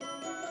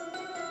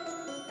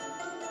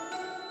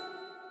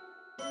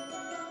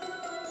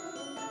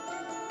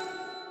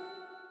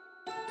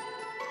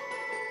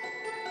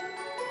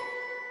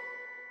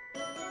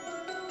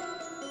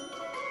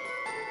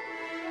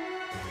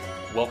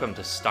Welcome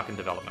to Stuck in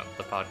Development,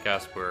 the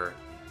podcast where...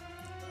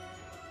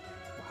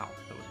 Wow,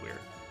 that was weird.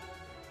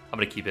 I'm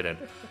going to keep it in.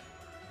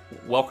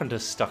 Welcome to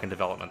Stuck in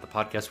Development, the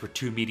podcast where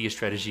two media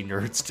strategy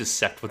nerds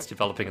dissect what's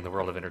developing in the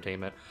world of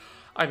entertainment.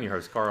 I'm your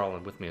host, Carl,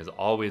 and with me as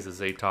always is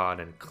Zayton,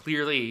 and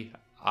clearly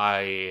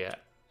I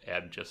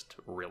am just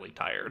really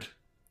tired.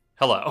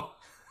 Hello.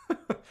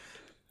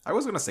 I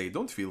was going to say,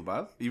 don't feel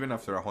bad. Even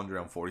after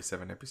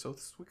 147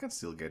 episodes, we can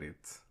still get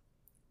it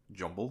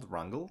jumbled,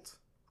 wrangled.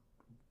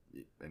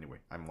 Anyway,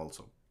 I'm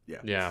also,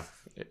 Yeah.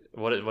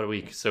 What a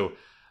week. So,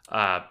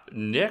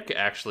 Nick,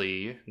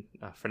 actually,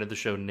 a friend of the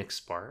show, Nick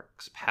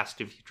Sparks, past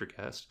and future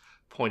guest,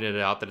 pointed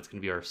out that it's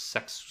going to be our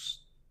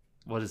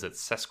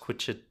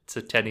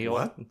sesquicentennial?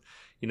 What?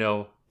 You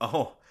know.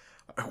 Oh,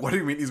 what do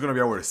you mean? He's going to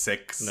be our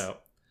sex? No.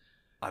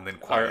 And then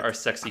quiet. Our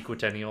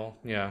sexequicentennial,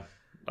 yeah.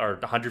 Our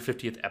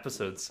 150th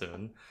episode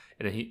soon.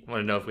 And he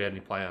wanted to know if we had any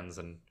plans,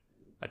 and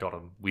I told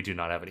him we do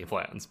not have any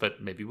plans,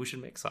 but maybe we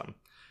should make some.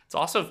 It's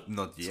also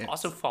Not yet. It's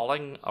also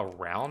falling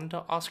around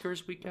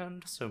Oscars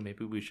weekend, so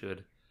maybe we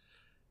should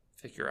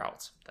figure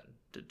out something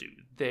to do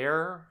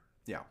there.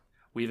 Yeah.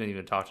 We haven't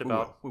even talked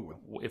about We will.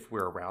 if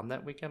we're around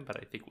that weekend,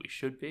 but I think we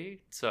should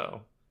be.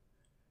 So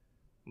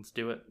let's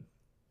do it.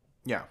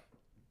 Yeah,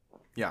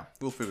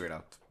 we'll figure it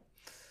out.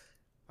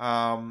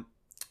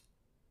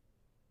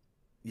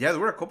 There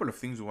were a couple of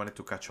things we wanted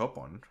to catch up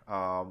on.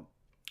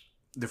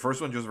 The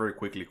first one, just very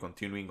quickly,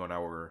 continuing on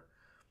our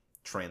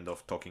trend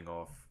of talking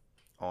on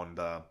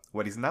the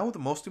what is now the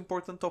most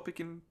important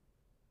topic in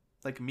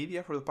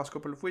media for the past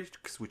couple of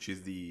weeks, which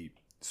is the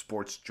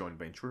sports joint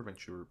venture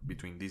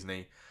between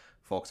Disney,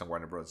 Fox, and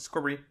Warner Bros.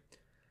 Discovery.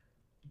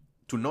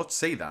 To not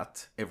say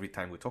that every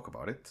time we talk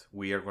about it,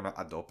 we are gonna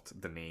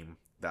adopt the name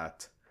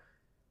that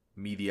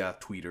media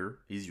Twitter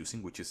is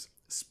using, which is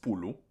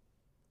Spulu,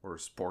 or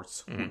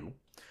Sports Hulu.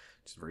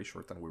 It's very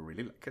short and we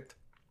really like it.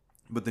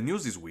 But the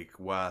news this week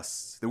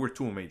was, there were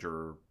two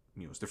major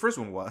news. The first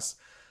one was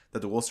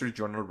that the Wall Street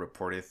Journal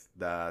reported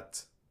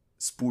that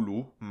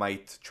Spulu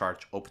might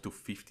charge up to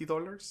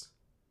 $50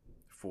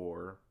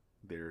 for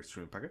their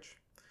streaming package,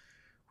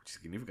 which is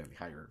significantly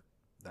higher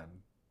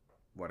than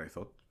what I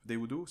thought they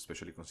would do,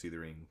 especially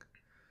considering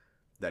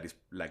that is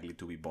likely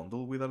to be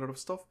bundled with a lot of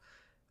stuff.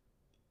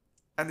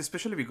 And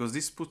especially because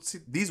this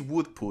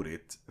would put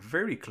it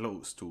very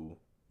close to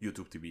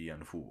YouTube TV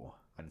and Fubo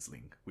and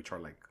Sling, which are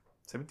like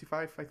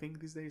 75, I think,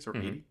 these days, or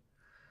 80,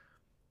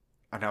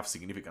 and have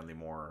significantly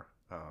more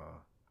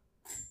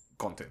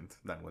content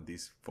than what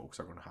these folks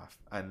are going to have.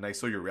 And I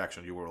saw your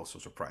reaction. You were also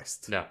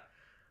surprised. Yeah.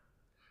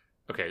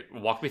 Okay,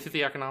 walk me through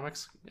the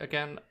economics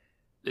again.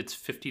 It's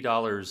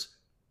 $50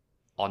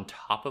 on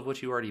top of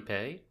what you already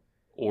pay,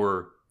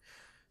 or...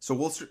 So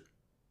Wall Street,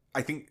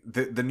 I think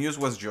the news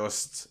was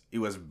just, it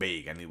was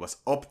vague, and it was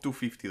up to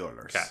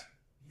 $50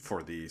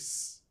 for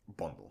this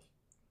bundle.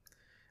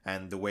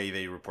 And the way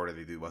they reported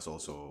it was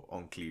also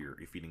unclear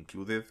if it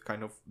included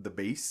kind of the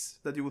base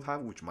that you would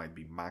have, which might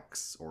be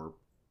Max or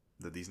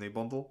the Disney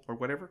bundle or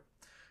whatever.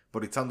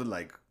 But it sounded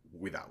like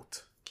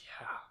without.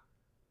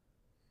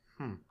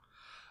 Yeah.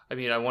 I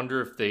mean, I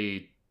wonder if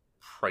they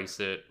price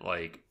it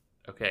like,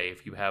 okay,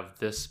 if you have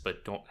this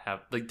but don't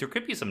have... Like, there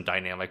could be some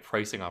dynamic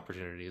pricing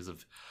opportunities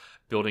of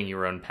building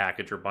your own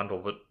package or bundle,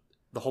 but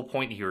the whole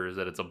point here is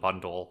that it's a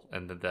bundle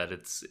and that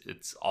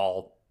it's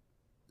all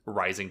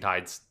rising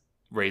tides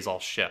raise all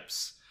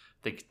ships.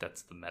 I think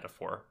that's the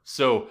metaphor.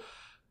 So,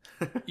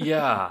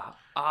 yeah.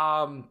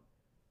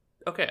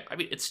 Okay, I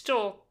mean, it's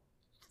still,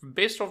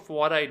 based off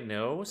what I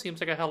know,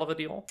 seems like a hell of a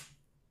deal.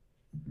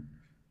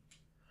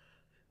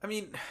 I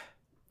mean,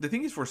 the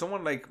thing is, for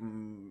someone like,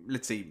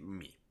 let's say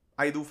me,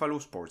 I do follow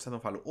sports. I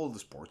don't follow all the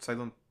sports. I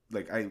don't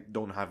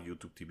have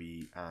YouTube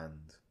TV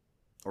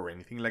or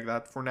anything like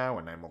that for now,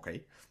 and I'm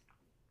okay.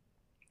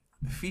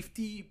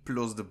 50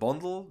 plus the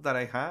bundle that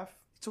I have,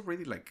 it's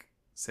already like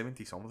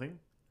 70 something,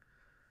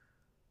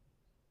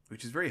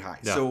 which is very high.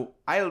 Yeah. So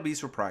I'll be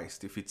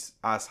surprised if it's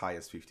as high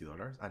as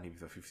 $50, and if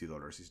the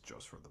 $50 is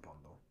just for the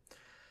bundle.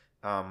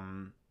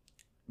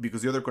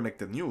 Because the other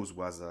connected news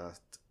was that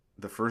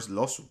the first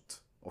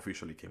lawsuit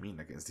officially came in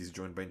against this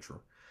joint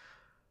venture,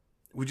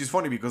 which is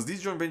funny because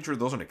this joint venture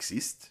doesn't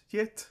exist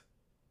yet.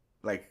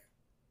 Like,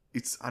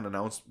 it's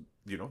unannounced.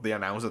 They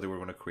announced that they were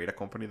going to create a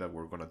company that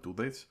were going to do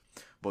this,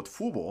 but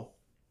Fubo,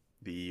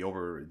 the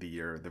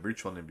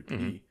virtual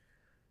MVPD,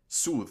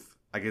 sued,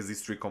 I guess,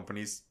 these three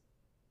companies.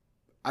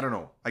 I don't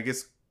know. I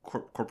guess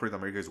corporate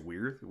America is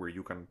weird, where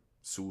you can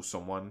sue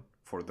someone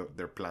for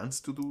their plans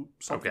to do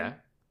something, Okay.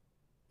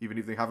 even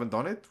if they haven't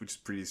done it, which is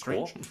pretty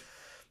strange. Cool.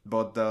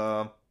 But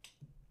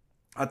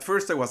at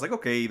first I was like,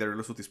 okay, their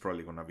lawsuit is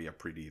probably gonna be a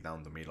pretty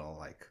down the middle.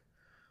 Like,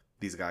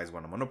 these guys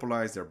want to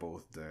monopolize. They're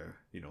both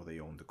they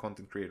own the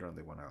content creator and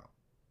they want to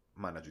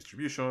manage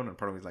distribution. And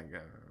part of it is like,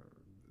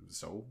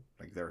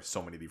 there are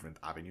so many different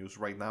avenues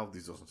right now.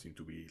 This doesn't seem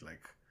to be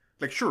like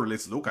sure,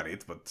 let's look at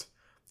it, but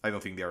I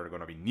don't think they are going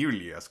to be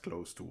nearly as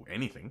close to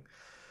anything.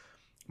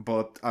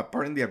 But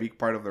apparently a big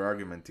part of their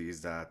argument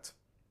is that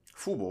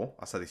Fubo,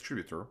 as a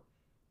distributor,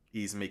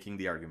 is making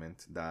the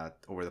argument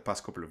that over the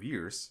past couple of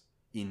years,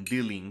 in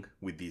dealing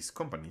with these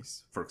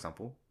companies, for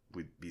example,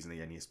 with Disney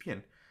and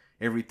ESPN,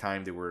 every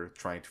time they were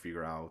trying to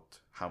figure out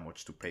how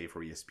much to pay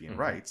for ESPN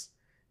rights,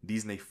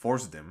 Disney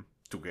forced them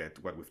to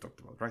get what we've talked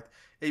about, right?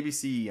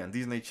 ABC and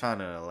Disney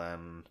Channel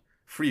and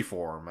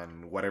Freeform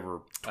and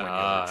whatever 20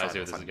 other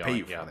channels and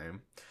pay for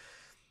them.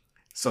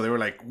 So they were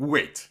like,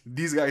 wait,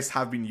 these guys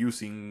have been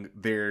using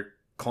their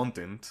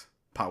content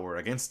power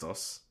against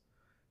us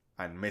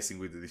and messing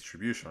with the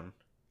distribution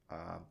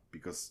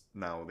because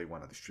now they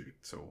want to distribute.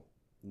 So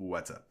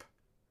what's up?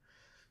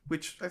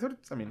 Which I thought,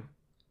 I mean,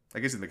 I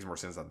guess it makes more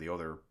sense than the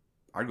other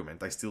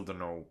argument. I still don't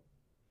know,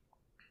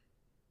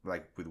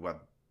 like, with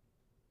what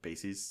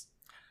basis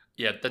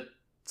that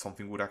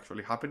something would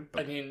actually happen.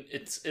 But I mean,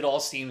 it all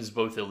seems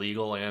both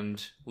illegal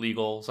and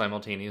legal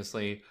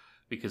simultaneously,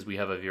 because we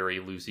have a very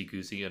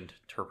loosey-goosey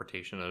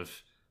interpretation of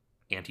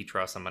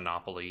antitrust and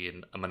monopoly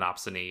and a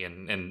monopsony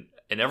and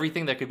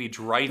everything that could be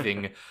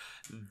driving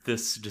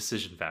this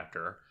decision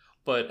factor.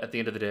 But at the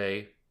end of the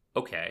day,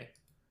 okay,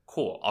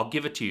 cool. I'll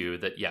give it to you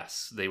that,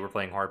 yes, they were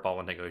playing hardball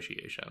in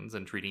negotiations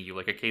and treating you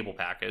like a cable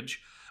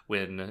package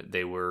when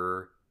they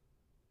were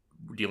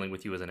dealing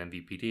with you as an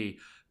MVPD.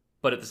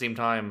 But at the same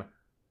time,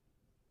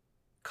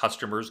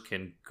 customers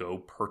can go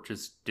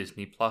purchase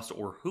Disney Plus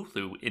or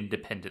Hulu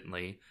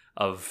independently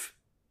of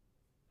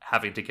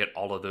having to get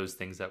all of those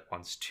things at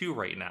once too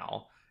right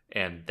now.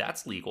 And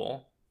that's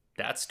legal.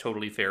 That's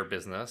totally fair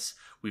business.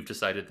 We've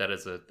decided that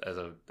as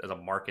a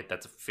market,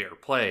 that's a fair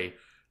play.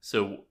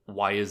 So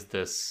why is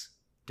this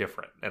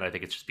different? And I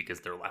think it's just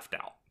because they're left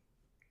out.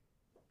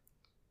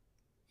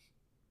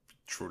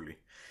 Truly.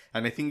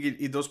 And I think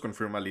it does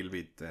confirm a little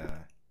bit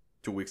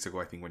 2 weeks ago,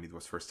 I think, when it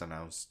was first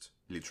announced,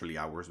 literally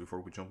hours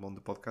before we jumped on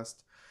the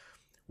podcast,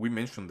 we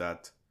mentioned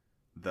that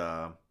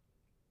the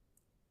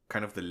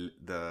kind of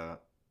the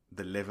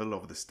level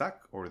of the stack,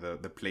 or the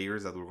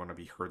players that were going to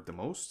be hurt the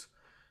most,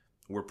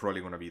 were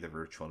probably going to be the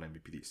virtual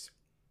MVPDs.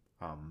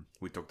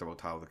 We talked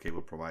about how the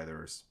cable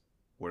providers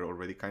were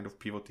already kind of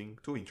pivoting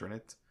to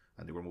internet,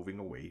 and they were moving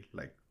away,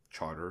 like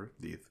Charter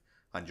did,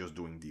 and just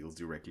doing deals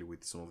directly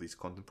with some of these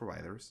content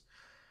providers.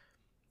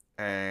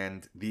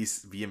 And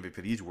these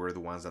vMVPDs were the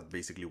ones that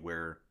basically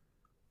were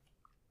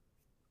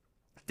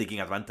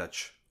taking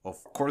advantage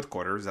of cord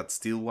cutters that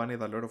still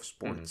wanted a lot of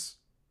sports.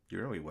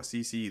 You know, it was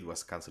easy, it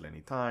was cancel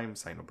anytime,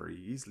 sign up very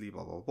easily,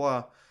 blah, blah,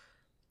 blah.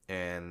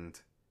 And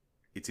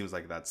it seems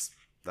like that's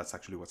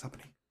actually what's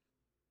happening.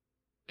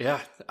 Yeah,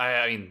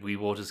 I mean, we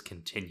will just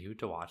continue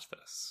to watch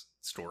this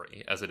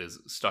story as it is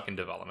stuck in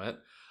development.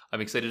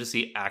 I'm excited to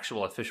see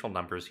actual official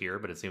numbers here,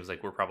 but it seems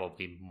like we're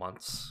probably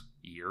months,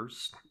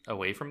 years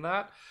away from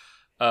that.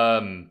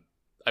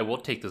 I will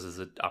take this as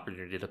an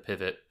opportunity to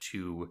pivot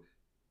to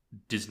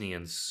Disney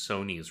and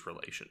Sony's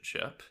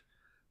relationship,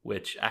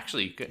 which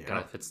actually kind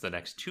of fits the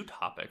next two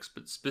topics.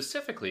 But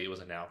specifically, it was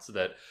announced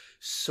that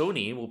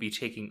Sony will be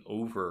taking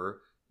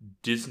over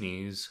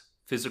Disney's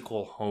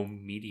physical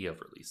home media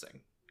releasing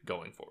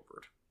going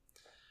forward.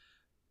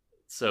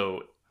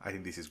 So I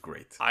think this is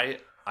great. I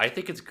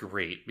think it's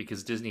great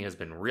because Disney has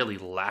been really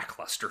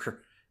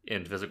lackluster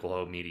in physical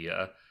home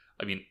media.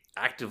 I mean,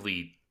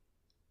 actively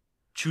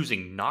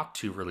choosing not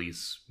to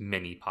release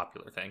many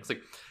popular things.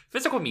 Like,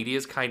 physical media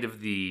is kind of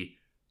the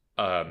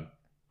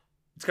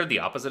it's kind of the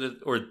opposite of,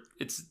 or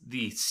it's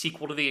the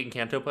sequel to the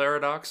Encanto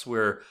paradox,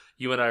 where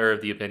you and I are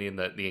of the opinion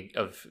that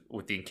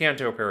with the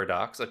Encanto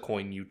paradox, a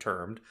coin you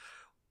termed,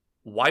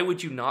 why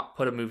would you not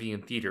put a movie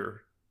in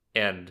theater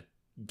and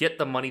get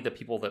the money that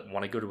people that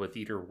want to go to a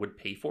theater would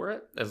pay for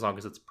it, as long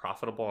as it's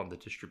profitable and the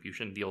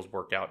distribution deals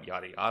work out,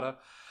 yada yada,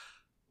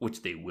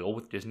 which they will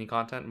with Disney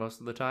content most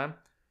of the time.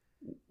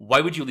 Why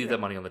would you leave that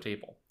money on the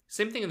table?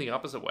 Same thing in the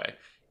opposite way.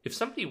 If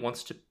somebody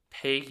wants to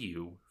pay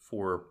you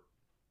for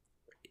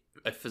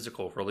a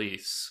physical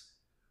release,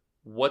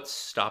 what's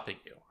stopping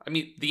you? I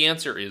mean, the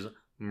answer is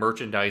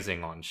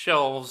merchandising on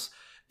shelves.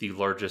 The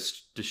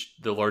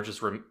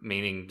largest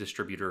remaining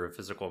distributor of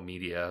physical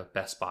media,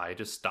 Best Buy,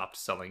 just stopped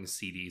selling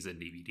CDs and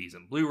DVDs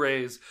and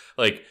Blu-rays.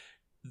 Like,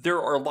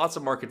 there are lots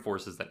of market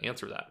forces that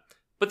answer that.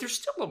 But there's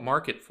still a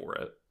market for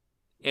it.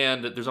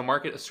 And there's a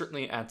market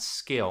certainly at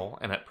scale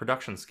and at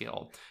production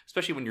scale,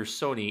 especially when you're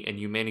Sony and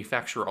you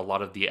manufacture a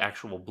lot of the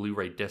actual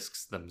Blu-ray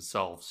discs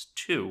themselves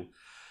too.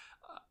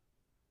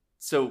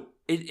 So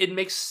it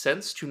makes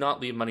sense to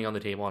not leave money on the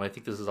table. And I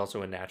think this is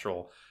also a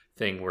natural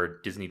thing where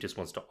Disney just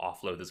wants to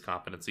offload this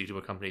competency to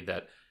a company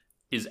that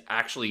is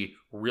actually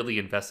really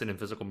invested in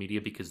physical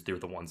media because they're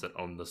the ones that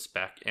own the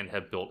spec and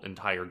have built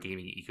entire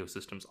gaming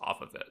ecosystems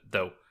off of it,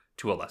 though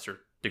to a lesser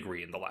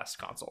degree in the last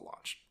console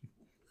launch.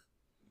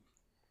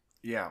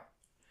 Yeah,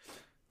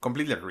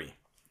 completely agree.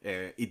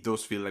 It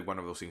does feel like one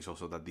of those things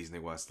also that Disney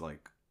was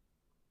like,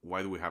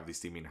 why do we have this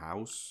team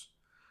in-house?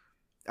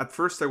 At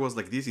first I was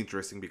like, this is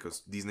interesting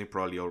because Disney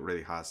probably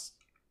already has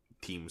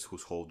teams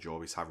whose whole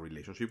job is have a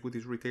relationship with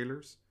these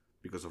retailers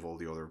because of all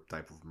the other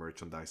type of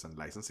merchandise and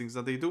licensings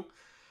that they do.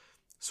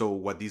 So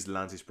what this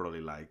lands is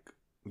probably like,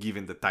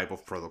 given the type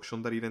of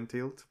production that it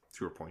entailed,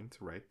 to your point,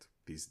 right?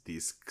 These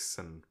discs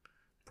and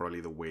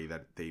probably the way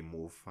that they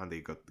move and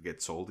they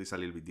get sold is a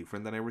little bit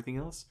different than everything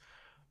else.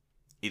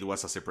 it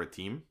was a separate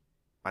team,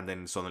 and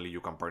then suddenly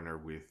you can partner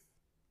with,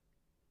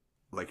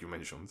 like you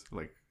mentioned,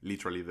 like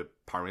literally the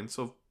parents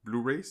of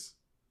Blu-rays,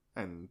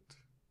 and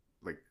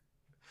like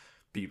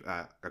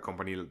a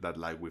company that,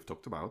 like we've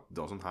talked about,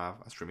 doesn't have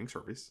a streaming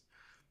service.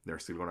 They're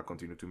still going to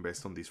continue to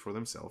invest on this for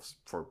themselves,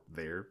 for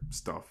their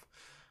stuff.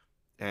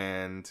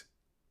 And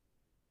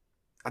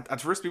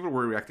at first people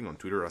were reacting on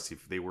Twitter as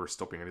if they were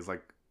stopping, and it's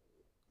like,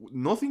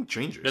 nothing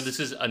changes. No, this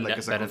is a like net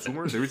as a benefit.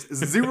 consumer, there is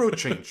zero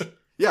change.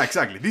 Yeah,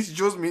 exactly. This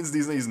just means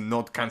Disney is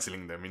not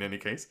canceling them in any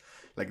case.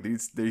 Like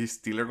they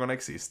still are gonna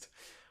exist.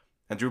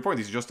 And to your point,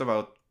 it's just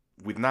about,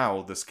 with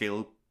now, the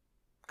scale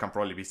can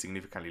probably be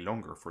significantly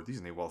longer for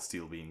Disney while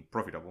still being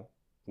profitable,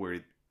 where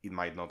it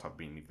might not have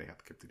been if they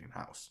had kept it in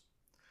house.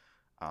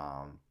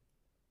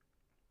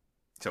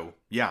 So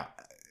yeah.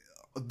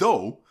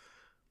 Though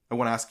I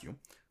want to ask you,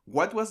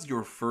 what was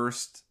your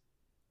first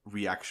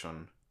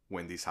reaction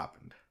when this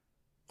happened?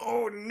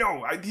 Oh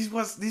no! This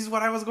is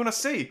what I was gonna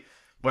say.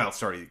 Well,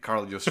 sorry,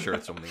 Carl just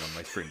shared something on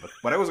my screen. But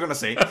what I was gonna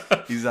say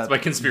is that It's my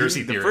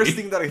conspiracy theory. The first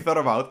thing that I thought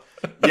about,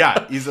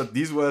 is that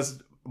this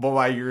was Bob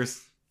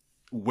Iger's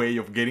way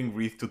of getting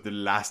rid to the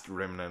last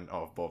remnant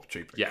of Bob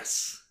Chapek.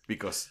 Yes,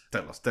 Because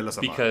tell us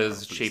about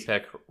because it. Because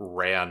Chapek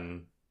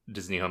ran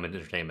Disney Home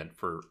Entertainment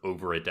for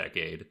over a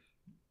decade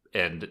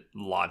and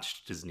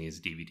launched Disney's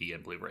DVD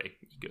and Blu-ray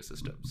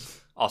ecosystems.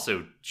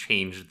 Also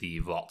changed the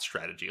vault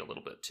strategy a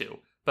little bit too,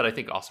 but I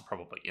think also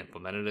probably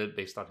implemented it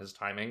based on his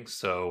timing.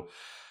 So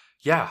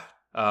yeah,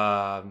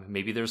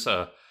 maybe there's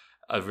a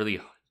really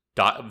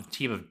diehard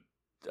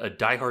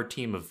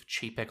team of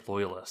Chapek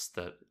loyalists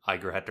that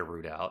Iger had to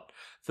root out.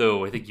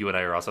 Though I think you and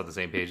I are also on the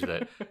same page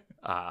that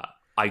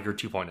Iger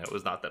 2.0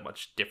 is not that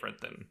much different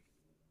than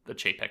the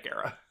Chapek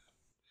era.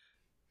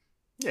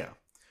 Yeah,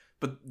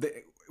 but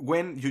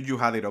when you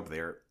had it up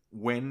there,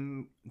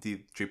 when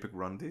did Chapek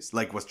run this?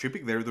 Like, was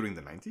Chapek there during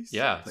the 90s?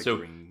 Yeah, like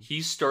so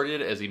he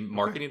started as a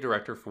marketing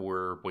director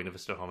for Buena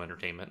Vista Home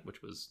Entertainment,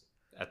 which was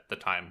at the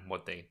time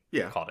what they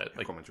called it,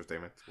 like Home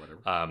Entertainment,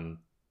 whatever.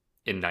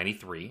 In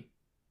 '93,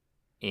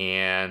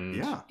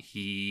 and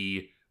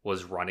he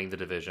was running the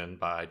division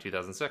by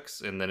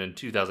 2006, and then in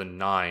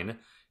 2009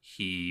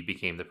 he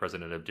became the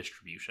president of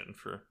distribution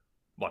for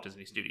Walt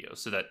Disney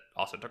Studios. So that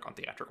also took on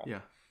theatrical. Yeah.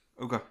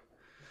 Okay.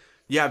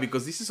 Yeah,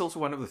 because this is also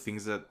one of the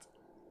things that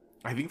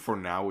I think for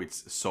now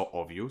it's so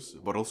obvious,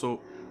 but also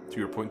to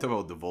your point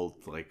about the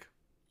vault, like,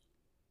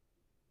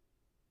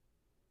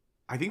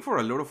 I think for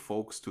a lot of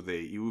folks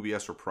today, it will be a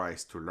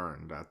surprise to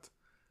learn that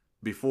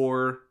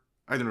before,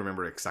 I don't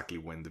remember exactly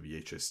when the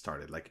VHS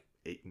started, like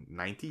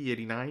 90,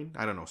 89,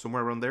 I don't know,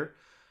 somewhere around there,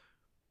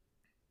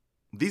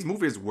 these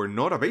movies were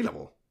not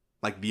available.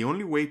 Like, the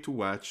only way to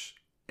watch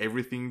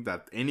everything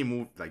that any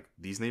movie, like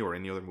Disney or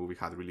any other movie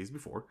had released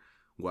before,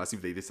 was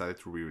if they decided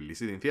to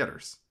re-release it in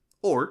theaters,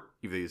 or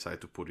if they decided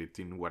to put it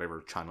in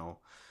whatever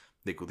channel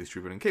they could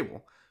distribute in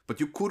cable. But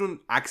you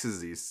couldn't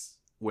access this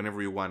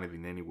whenever you wanted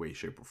in any way,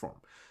 shape, or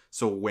form.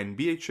 So when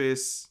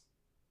VHS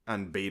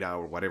and beta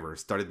or whatever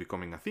started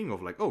becoming a thing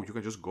of like, oh, you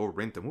can just go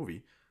rent a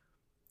movie,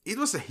 it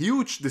was a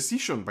huge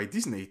decision by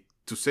Disney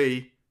to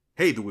say,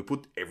 hey, do we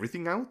put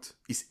everything out?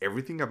 Is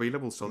everything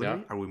available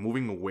suddenly? Yeah. Are we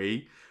moving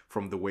away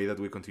from the way that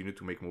we continue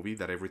to make movies,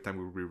 that every time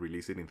we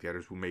re-release it in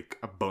theaters we make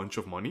a bunch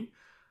of money?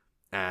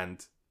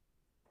 And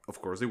of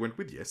course they went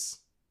with yes.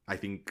 I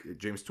think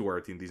James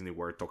Stewart in Disney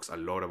World talks a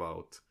lot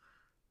about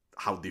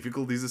how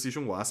difficult this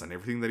decision was and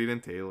everything that it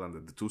entailed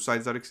and the two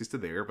sides that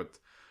existed there. But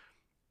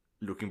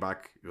looking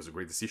back, it was a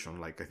great decision.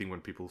 Like, I think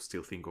when people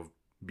still think of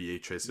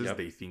VHSs,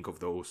 they think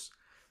of those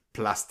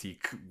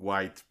plastic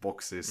white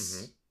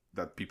boxes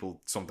that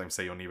people sometimes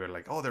say on eBay,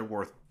 like, oh, they're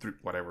worth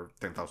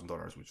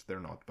 $10,000, which they're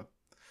not. But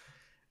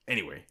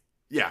anyway,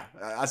 yeah,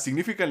 a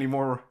significantly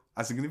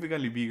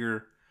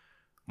bigger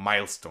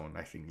milestone,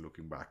 I think,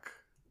 looking back,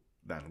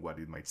 than what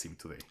it might seem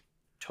today.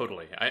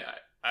 Totally.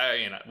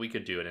 We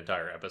could do an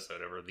entire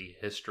episode over the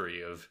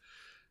history of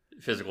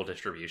physical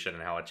distribution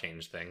and how it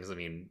changed things. I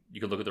mean,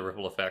 you could look at the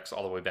ripple effects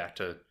all the way back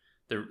to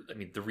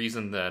the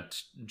reason that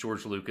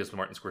George Lucas,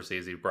 Martin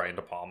Scorsese, Brian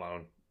De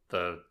Palma,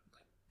 the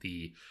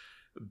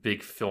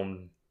big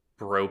film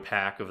bro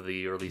pack of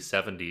the early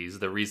 70s,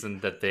 the reason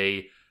that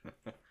they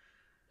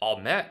all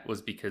met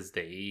was because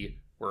they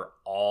were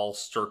all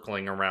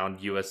circling around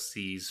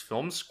USC's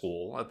film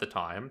school at the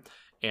time.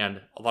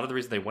 And a lot of the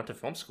reason they went to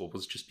film school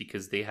was just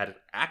because they had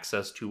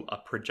access to a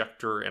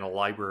projector and a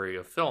library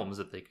of films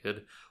that they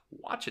could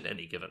watch at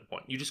any given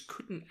point. You just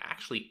couldn't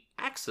actually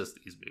access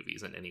these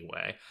movies in any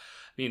way.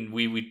 I mean,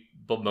 we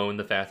bemoan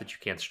the fact that you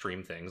can't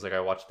stream things. Like, I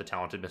watched The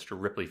Talented Mr.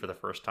 Ripley for the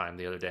first time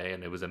the other day,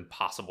 and it was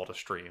impossible to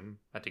stream.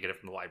 I had to get it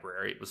from the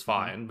library. It was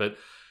fine. But,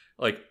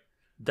 like,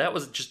 that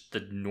was just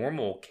the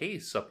normal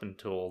case up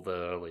until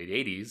the late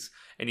 80s.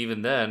 And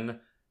even then,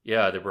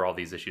 yeah, there were all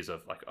these issues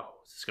of like, oh,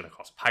 is this going to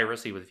cause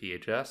piracy with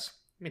VHS?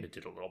 I mean, it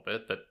did a little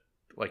bit, but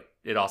like,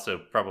 it also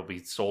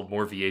probably sold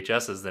more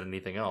VHSs than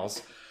anything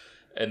else.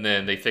 And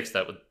then they fixed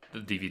that with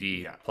the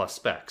DVD plus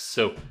specs.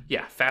 So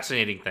yeah,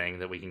 fascinating thing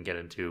that we can get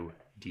into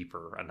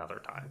deeper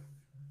another time.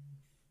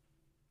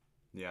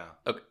 Yeah.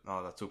 Okay.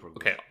 Oh, that's super good.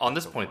 Okay, on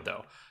That's this so point funny.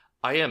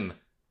 though,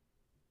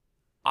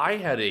 I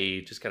had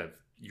a just kind of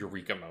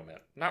eureka moment.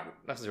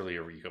 Not necessarily a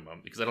eureka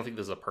moment because I don't think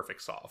this is a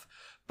perfect solve.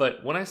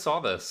 But when I saw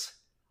this,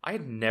 I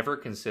had never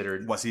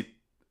considered. Was it,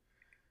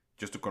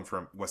 just to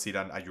confirm, was it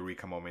a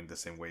eureka moment the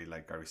same way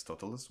like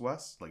Aristoteles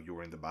was? Like you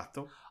were in the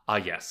bathtub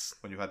Yes,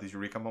 when you had this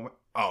eureka moment?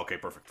 Oh, okay,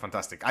 perfect.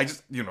 Fantastic. I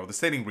just, the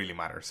setting really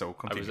matters, so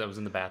continue. I was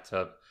in the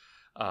bathtub.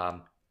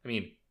 I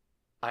mean,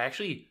 I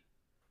actually,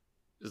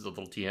 this is a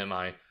little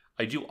TMI.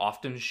 I do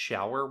often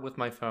shower with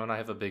my phone. I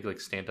have a big like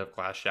stand-up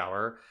glass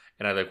shower,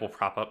 and I like will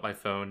prop up my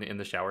phone in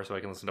the shower so I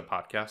can listen to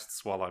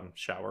podcasts while I'm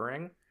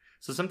showering.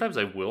 So sometimes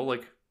I will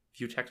like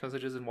view text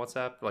messages in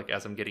WhatsApp like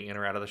as I'm getting in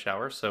or out of the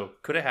shower. So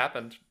could have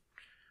happened.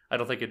 I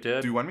don't think it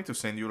did. Do you want me to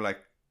send you like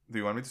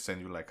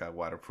a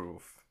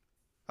waterproof,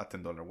 a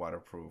 $10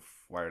 waterproof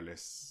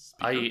wireless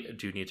speaker? I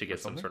do need to get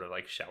some sort of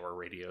like shower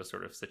radio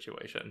sort of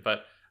situation. But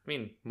I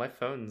mean, my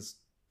phone's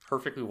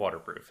perfectly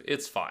waterproof.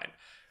 It's fine.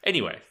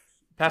 Anyway,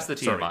 past the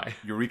TMI. Sorry,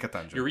 Eureka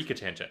tangent. Eureka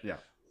tangent. Yeah.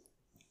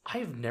 I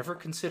have never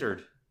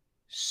considered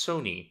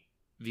Sony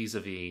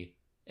vis-a-vis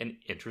an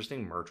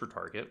interesting merger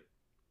target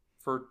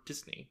for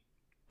Disney.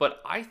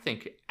 But I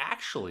think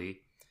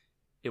actually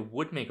it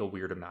would make a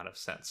weird amount of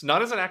sense.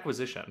 Not as an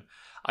acquisition.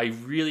 I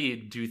really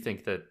do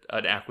think that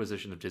an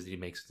acquisition of Disney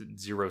makes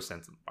zero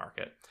sense in the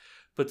market.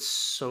 But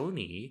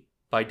Sony,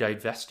 by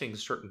divesting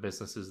certain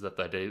businesses that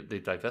they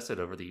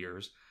divested over the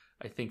years,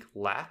 I think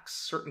lacks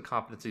certain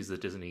competencies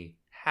that Disney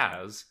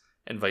has,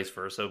 and vice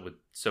versa with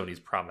Sony's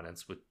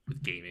prominence with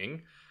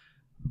gaming.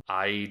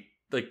 I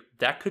like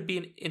that could be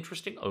an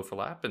interesting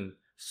overlap, and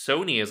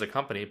Sony as a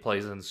company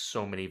plays in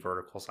so many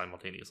verticals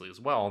simultaneously as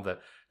well that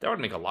would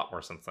make a lot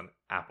more sense than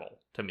Apple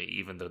to me,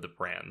 even though the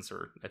brands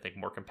are, I think,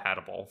 more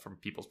compatible from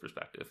people's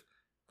perspective.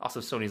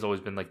 Also, Sony's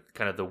always been like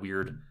kind of the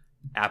weird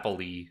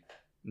Apple-y,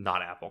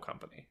 not Apple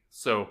company.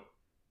 So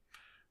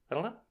I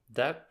don't know.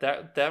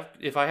 That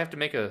if I have to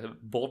make a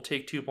bold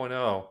take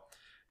 2.0,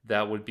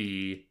 that would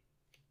be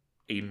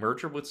a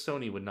merger with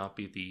Sony would not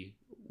be the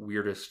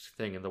weirdest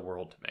thing in the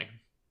world to me.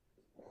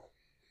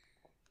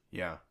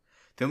 Yeah.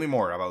 Tell me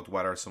more about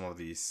what are some of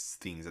these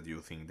things that you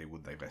think they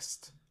would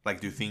divest.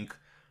 Like, do you think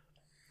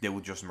they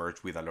would just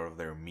merge with a lot of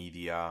their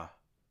media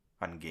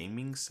and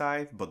gaming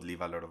side, but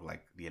leave a lot of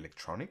like the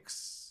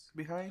electronics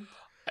behind?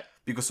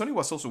 Because Sony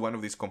was also one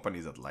of these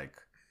companies that like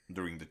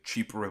during the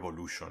chip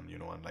revolution,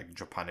 and like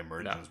Japan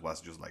emergence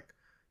was just like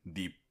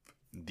deep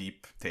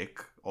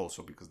tech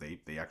also because they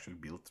actually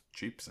built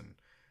chips and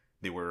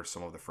they were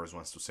some of the first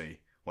ones to say,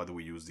 what do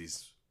we use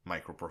these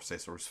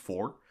microprocessors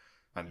for?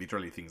 And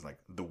literally things like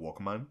the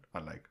Walkman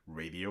and like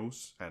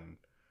radios and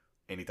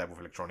any type of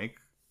electronic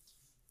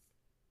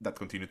that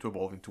continue to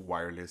evolve into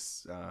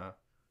wireless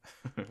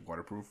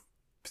waterproof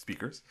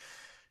speakers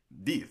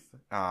did.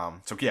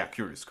 So yeah,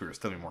 curious.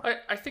 Tell me more.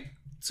 I think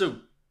so.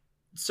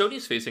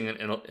 Sony's facing an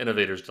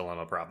innovator's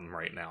dilemma problem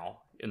right now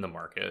in the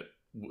market,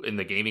 in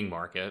the gaming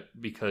market,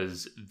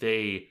 because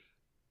they,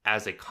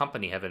 as a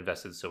company, have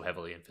invested so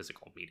heavily in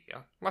physical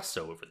media. Less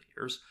so over the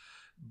years,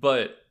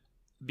 but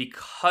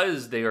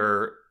because they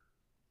are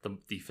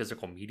the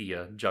physical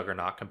media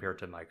juggernaut compared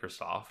to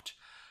Microsoft,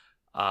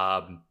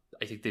 I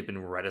think they've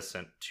been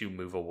reticent to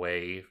move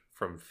away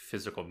from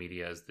physical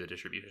media as the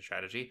distribution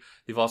strategy.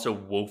 They've also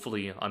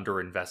woefully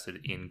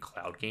underinvested in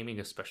cloud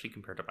gaming, especially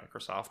compared to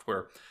Microsoft,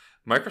 where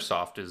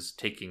Microsoft is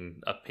taking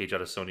a page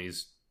out of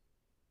Sony's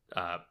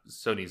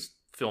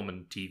film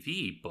and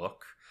TV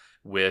book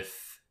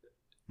with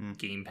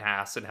Game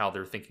Pass and how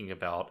they're thinking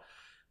about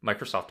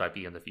Microsoft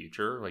IP in the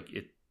future. Like,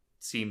 it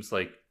seems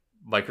like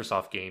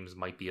Microsoft games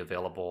might be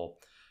available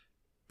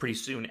pretty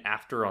soon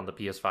after on the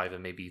PS5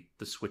 and maybe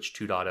the Switch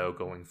 2.0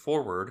 going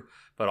forward,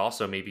 but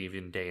also maybe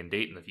even day and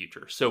date in the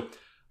future. So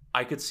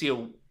I could see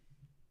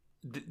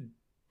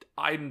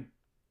I'm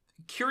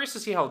curious to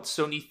see how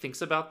Sony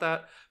thinks about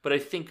that, but I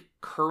think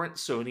current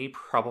Sony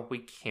probably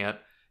can't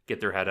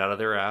get their head out of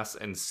their ass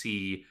and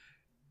see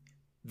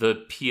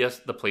the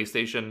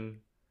PlayStation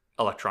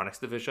electronics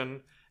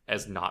division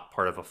as not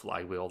part of a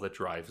flywheel that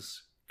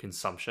drives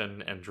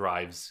consumption and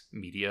drives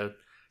media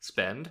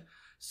spend.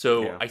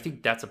 So yeah. I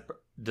think that's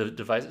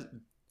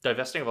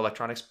divesting of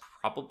electronics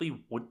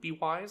probably would be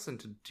wise, and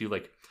to do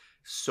like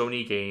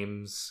Sony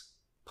games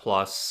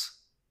plus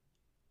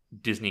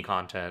Disney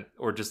content,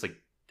 or just like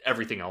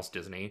everything else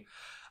Disney.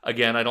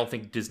 Again, I don't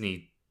think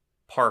Disney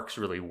parks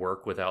really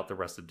work without the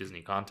rest of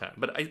Disney content,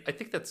 but I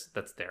think that's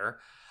there.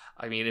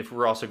 I mean, if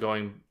we're also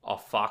going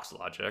off Fox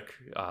logic,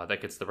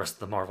 that gets the rest of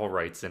the Marvel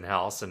rights in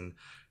house and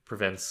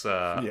prevents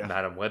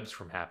Madame Web's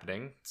from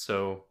happening.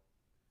 So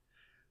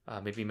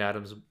maybe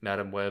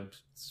Madame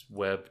Web's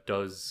web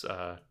does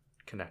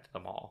connect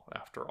them all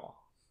after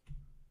all.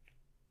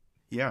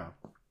 Yeah,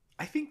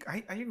 I think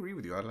I agree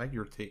with you. I like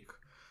your take.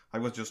 I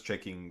was just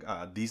checking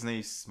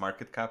Disney's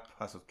market cap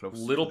as of close.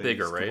 Little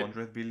bigger, right?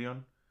 200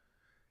 billion,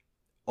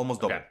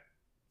 almost double. Okay.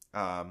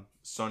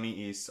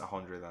 Sony is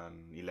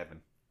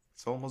 111,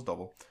 so almost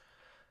double.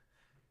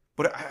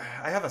 But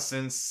I have a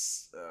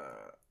sense.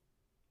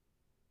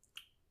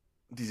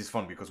 this is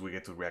fun because we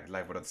get to react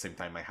live, but at the same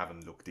time, I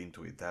haven't looked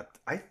into it. That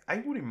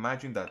I would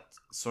imagine that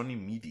Sony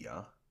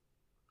Media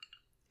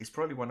is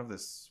probably one of the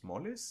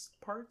smallest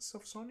parts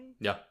of Sony.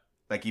 Yeah.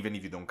 Like, even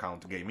if you don't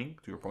count gaming,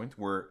 to your point,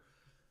 where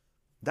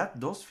that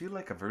does feel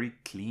like a very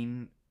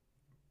clean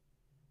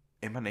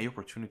M&A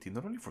opportunity,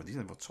 not only for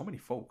Disney, but so many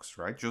folks,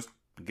 right? Just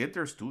get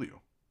their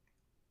studio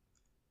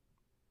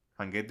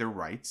and get their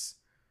rights,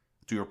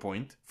 to your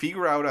point.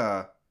 Figure out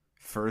a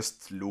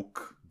first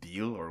look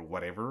deal or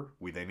whatever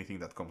with anything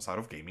that comes out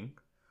of gaming.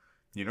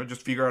 You know,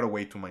 just figure out a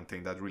way to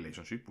maintain that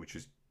relationship, which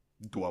is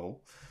doable.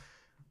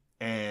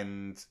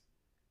 And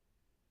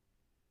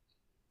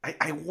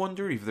I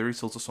wonder if there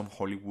is also some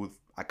Hollywood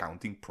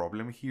accounting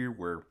problem here,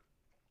 where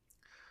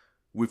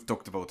we've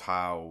talked about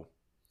how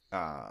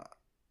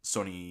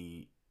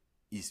Sony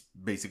is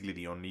basically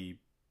the only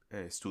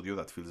studio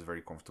that feels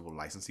very comfortable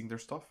licensing their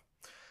stuff.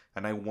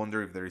 And I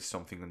wonder if there is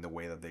something in the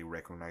way that they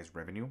recognize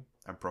revenue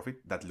and profit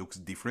that looks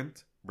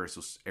different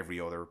versus every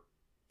other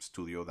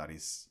studio that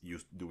is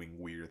used doing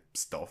weird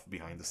stuff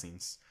behind the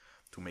scenes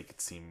to make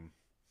it seem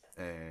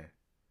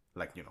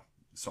like, you know,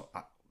 so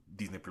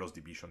Disney Plus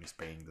division is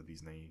paying the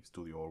Disney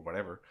studio or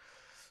whatever.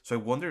 So I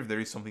wonder if there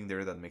is something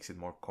there that makes it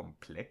more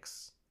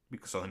complex,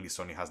 because suddenly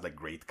Sony has like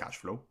great cash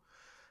flow.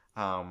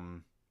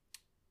 But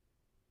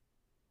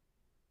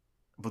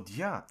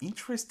yeah,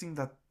 interesting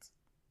that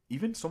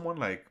even someone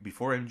like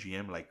before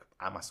MGM, like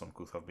Amazon,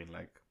 could have been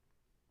like,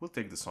 we'll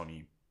take the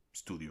Sony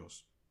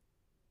studios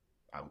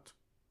out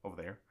of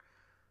there.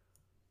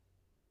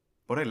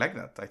 But I like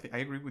that. I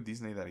agree with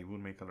Disney that it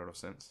would make a lot of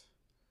sense.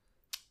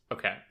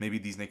 Okay. Maybe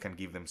Disney can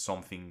give them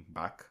something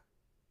back.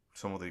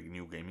 Some of the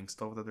new gaming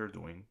stuff that they're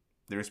doing.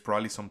 There is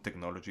probably some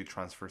technology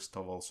transfer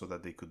stuff also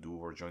that they could do,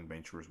 or joint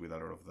ventures with a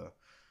lot of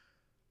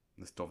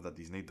the stuff that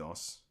Disney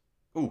does.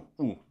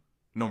 Ooh,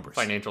 numbers.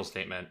 Financial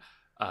statement.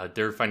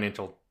 Their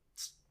financial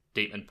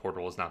statement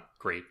portal is not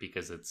great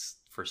because it's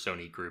for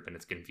Sony Group and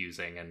it's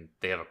confusing, and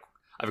I have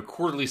a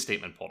quarterly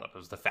statement pulled up. It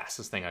was the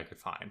fastest thing I could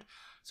find.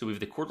 So we have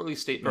the quarterly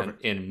statement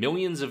Perfect. in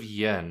millions of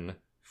yen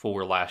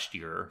for last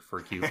year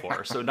for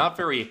Q4. So not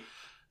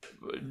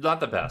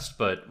the best,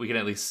 but we can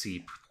at least see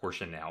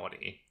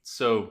proportionality.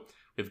 So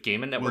we have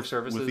game and network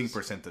services, we'll think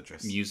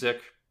percentages,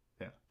 music,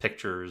 yeah,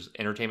 pictures,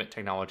 entertainment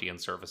technology and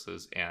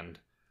services, and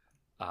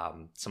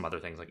some other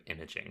things like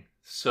imaging.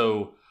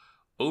 So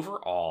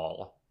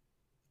overall,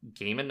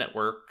 game and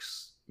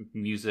networks,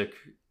 music,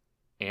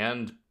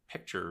 and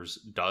pictures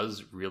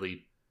does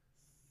really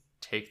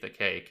take the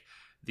cake.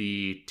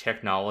 The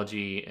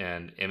technology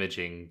and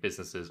imaging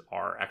businesses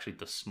are actually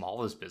the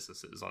smallest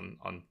businesses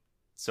on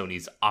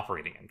Sony's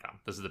operating income.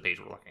 This is the page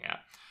we're looking at.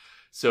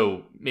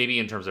 So maybe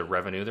in terms of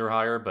revenue, they're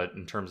higher, but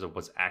in terms of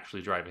what's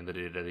actually driving the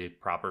day-to-day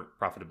proper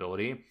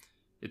profitability,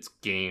 it's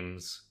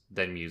games,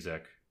 then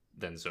music,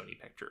 then Sony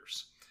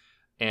Pictures.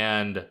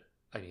 And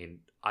I mean,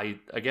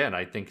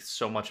 I think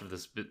so much of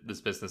this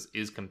business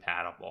is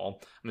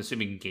compatible. I'm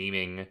assuming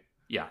gaming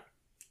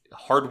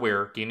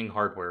hardware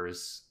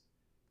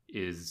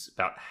is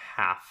about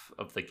half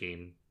of the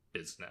game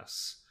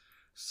business.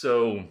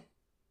 So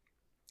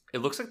it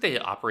looks like they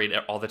operate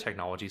all the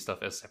technology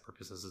stuff as separate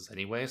businesses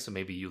anyway. So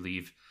maybe you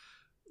leave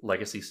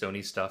legacy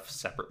Sony stuff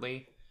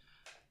separately.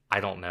 I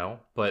don't know,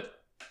 but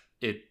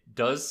it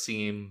does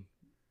seem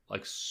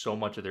like so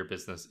much of their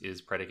business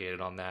is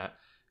predicated on that,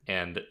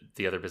 and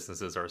the other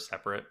businesses are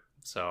separate.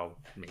 So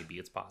maybe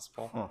it's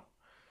possible. Huh.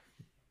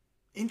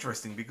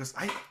 Interesting, because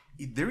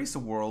there is a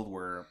world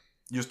where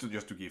just to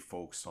give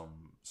folks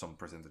some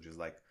percentages,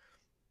 like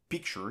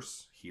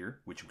pictures here,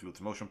 which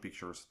includes motion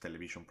pictures,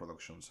 television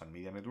productions, and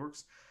media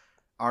networks,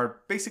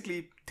 are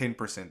basically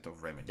 10%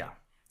 of revenue. Yeah.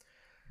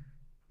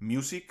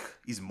 Music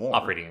is more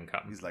operating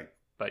income. It's like,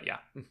 but yeah.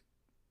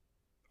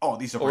 Oh,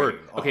 these are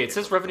okay. It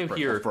says revenue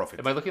here. Profit.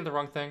 Am I looking at the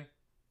wrong thing?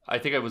 I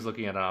think I was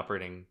looking at an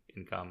operating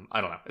income. I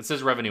don't know. It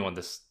says revenue on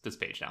this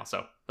page now,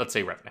 so let's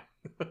say revenue.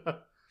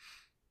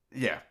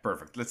 Yeah,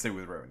 perfect. Let's say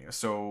with revenue.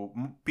 So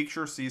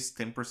pictures is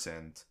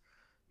 10%,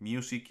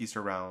 music is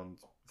around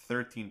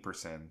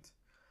 13%,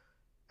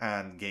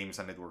 and games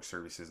and network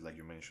services, like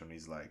you mentioned,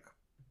 is like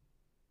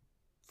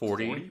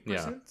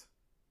 40%.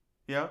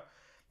 Yeah.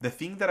 The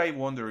thing that I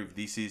wonder if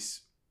this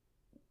is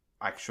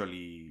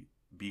actually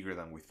bigger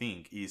than we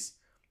think is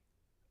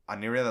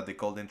an area that they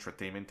call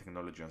entertainment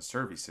technology and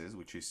services,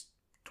 which is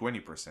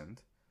 20%.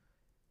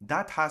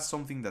 That has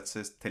something that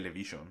says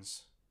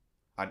televisions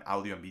and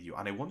audio and video,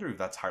 and I wonder if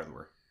that's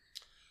hardware.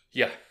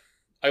 Yeah,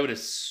 I would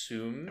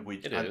assume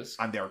it is.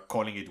 And they are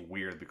calling it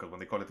weird because when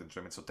they call it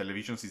entertainment, so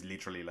televisions is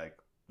literally like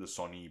the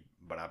Sony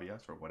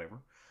Bravias or whatever.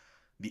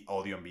 The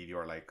audio and video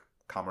are like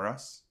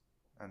cameras,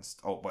 and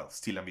still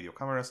and video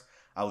cameras.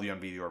 Audio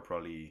and video are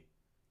probably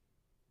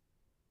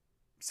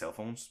cell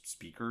phones,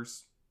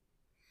 speakers,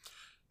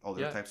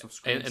 other types of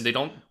screens. And they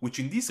don't, which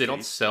in this they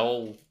don't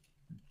sell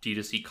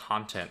D2C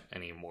content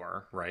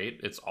anymore, right?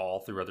 It's all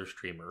through other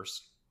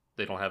streamers.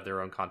 They don't have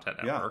their own content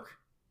network. Yeah.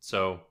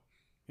 So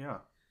yeah,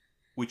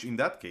 which in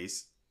that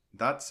case,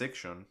 that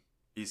section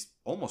is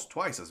almost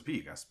twice as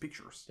big as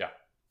pictures. Yeah,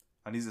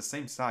 and is the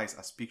same size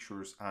as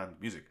pictures and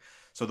music.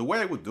 So the way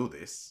I would do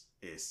this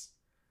is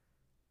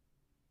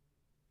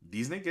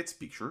Disney gets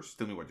pictures.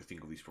 Tell me what you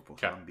think of this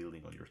proposal. Okay. I'm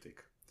building on your take.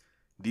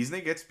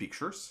 Disney gets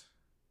pictures.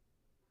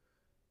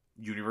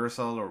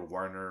 Universal or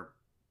Warner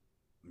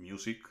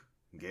Music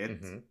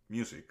get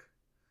music.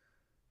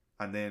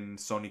 And then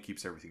Sony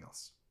keeps everything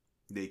else.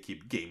 They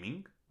keep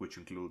gaming, which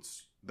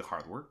includes the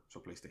hardware, so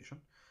PlayStation.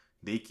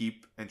 They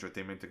keep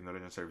entertainment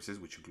technology and services,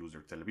 which includes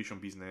their television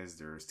business,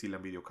 their still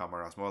and video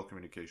cameras, mobile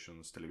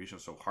communications, television,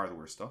 so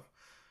hardware stuff.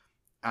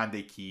 And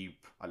they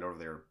keep a lot of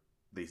their...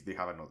 They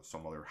have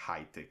some other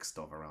high-tech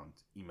stuff around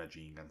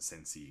imaging and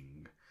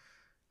sensing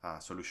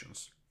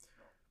solutions.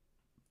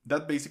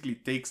 That basically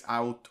takes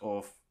out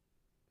of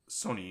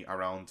Sony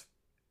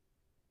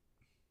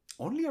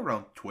only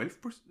around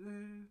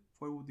 12%.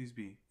 What would this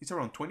be? It's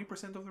around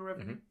 20% of the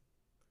revenue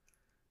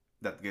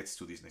that gets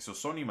to Disney. So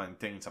Sony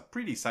maintains a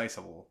pretty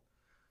sizable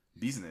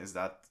business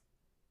that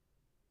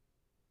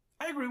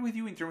I agree with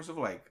you in terms of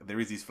like there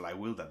is this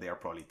flywheel that they are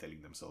probably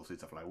telling themselves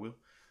it's a flywheel.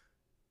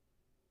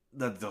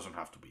 That doesn't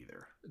have to be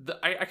there.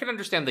 I can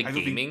understand the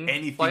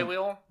gaming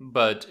flywheel,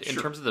 but in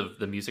terms of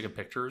the music and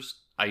pictures,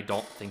 I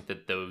don't think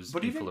that those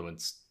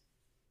influence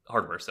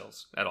hardware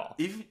sales at all.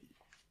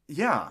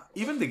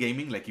 Even the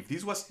gaming, like if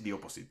this was the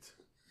opposite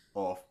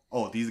of,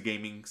 this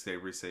gaming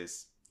service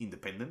is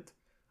independent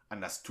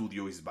and a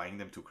studio is buying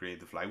them to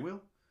create the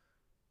flywheel,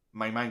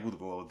 my mind would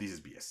go, this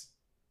is BS.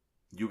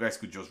 You guys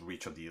could just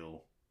reach a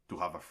deal to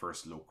have a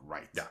first look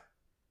right. Yeah.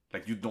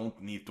 Like you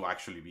don't need to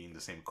actually be in the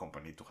same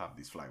company to have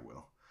this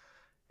flywheel.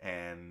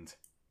 And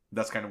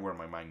that's kind of where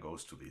my mind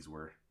goes to this,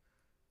 where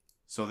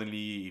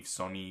suddenly if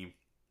Sony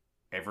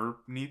ever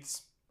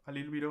needs a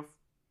little bit of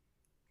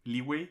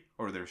leeway,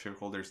 or their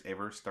shareholders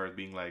ever start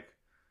being like,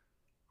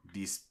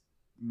 this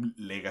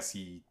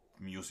legacy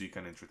music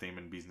and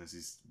entertainment business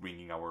is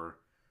bringing our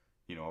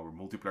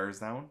multipliers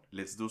down,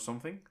 let's do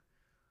something.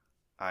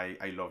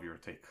 I love your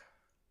take.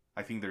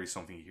 I think there is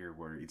something here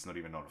where it's not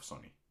even out of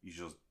Sony. It's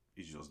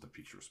just the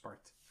pictures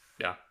part.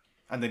 Yeah.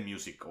 And then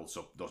music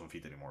also doesn't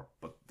fit anymore,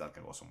 but that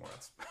can go somewhere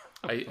else.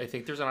 I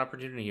think there's an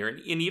opportunity here. And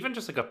even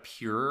just like a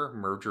pure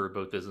merger of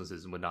both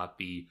businesses would not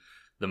be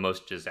the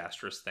most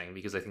disastrous thing,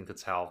 because I think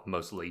that's how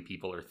most lay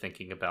people are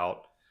thinking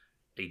about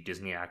a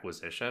Disney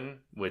acquisition,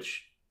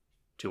 which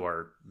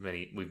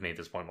we've made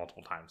this point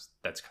multiple times.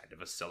 That's kind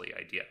of a silly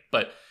idea.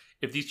 But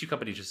if these two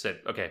companies just said,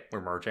 okay,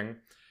 we're merging,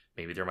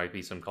 maybe there might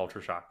be some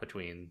culture shock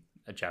between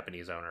a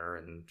Japanese owner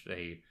and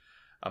a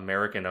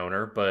American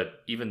owner.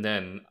 But even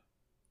then,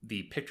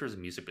 the pictures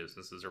and music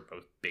businesses are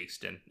both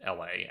based in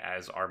LA,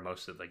 as are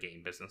most of the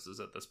game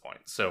businesses at this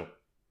point. So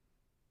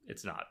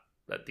it's not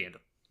at the end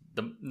of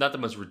not the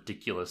most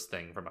ridiculous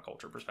thing from a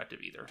culture perspective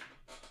either.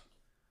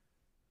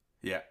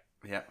 Yeah.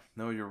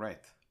 No, you're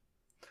right.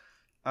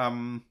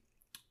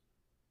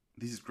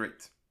 This is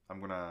great. I'm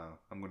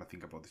gonna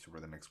think about this over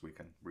the next week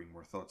and bring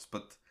more thoughts.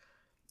 But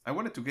I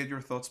wanted to get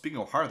your thoughts. Speaking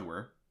of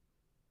hardware,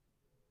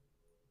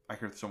 I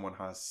heard someone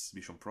has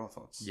Vision Pro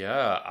thoughts.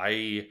 Yeah,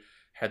 I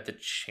had the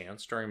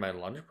chance during my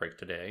lunch break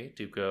today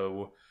to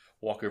go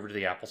walk over to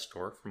the Apple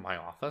Store from my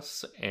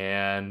office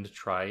and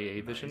try a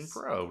Vision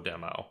Pro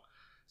demo.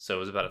 So it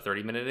was about a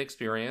 30-minute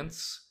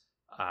experience.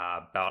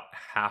 About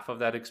half of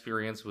that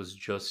experience was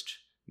just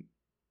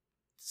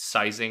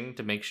sizing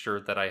to make sure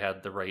that I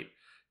had the right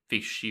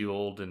face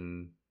shield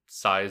and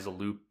size a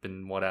loop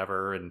and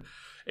whatever. And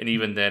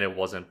even then it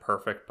wasn't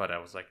perfect, but I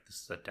was like,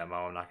 this is a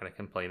demo. I'm not going to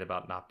complain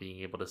about not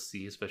being able to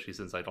see, especially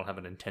since I don't have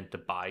an intent to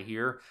buy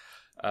here.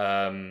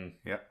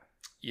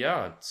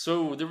 Yeah.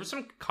 So there were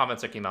some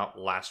comments that came out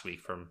last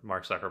week from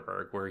Mark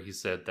Zuckerberg where he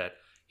said that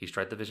he's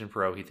tried the Vision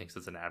Pro. He thinks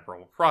it's an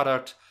admirable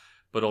product,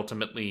 but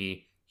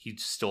ultimately he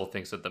still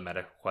thinks that the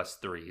Meta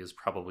Quest 3 is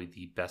probably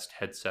the best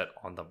headset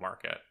on the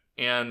market.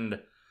 And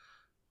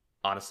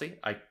honestly,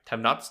 I have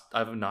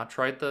not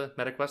tried the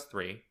Meta Quest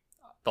 3.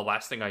 The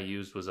last thing I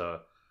used was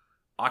a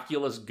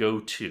Oculus Go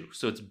 2.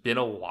 So it's been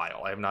a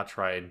while. I have not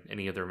tried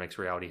any of their mixed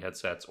reality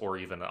headsets or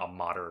even a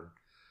modern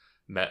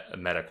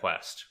Meta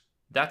Quest.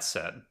 That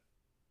said,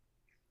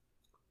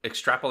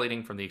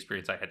 extrapolating from the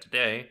experience I had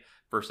today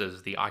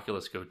versus the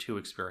Oculus Go 2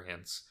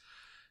 experience,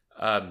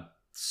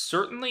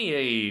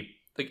 certainly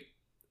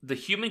the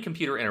human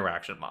computer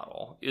interaction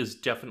model is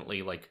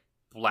definitely like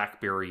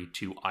BlackBerry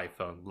to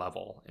iPhone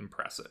level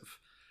impressive.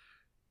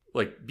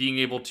 Like being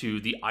able to,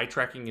 the eye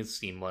tracking is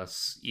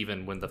seamless,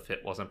 even when the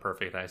fit wasn't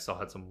perfect. I still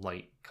had some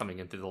light coming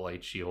in through the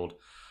light shield,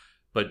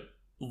 but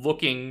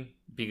being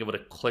able to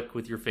click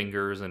with your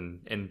fingers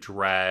and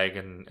drag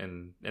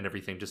and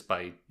everything just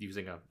by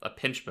using a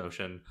pinch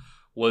motion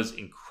was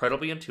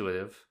incredibly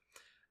intuitive.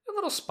 A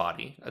little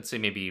spotty. I'd say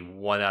maybe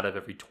 1 out of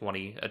every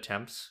 20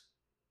 attempts.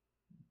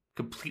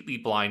 Completely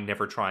blind,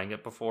 never trying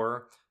it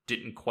before.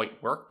 Didn't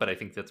quite work, but I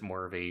think that's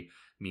more of a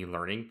me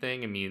learning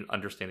thing and me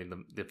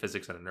understanding the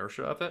physics and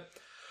inertia of it.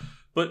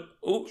 But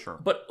Sure.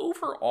 But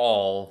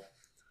overall,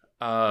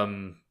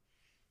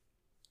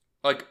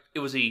 like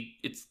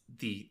it's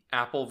the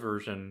Apple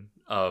version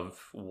of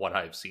what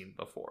I've seen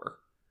before.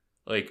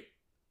 Like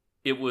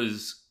it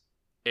was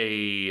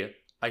a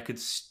I could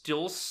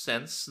still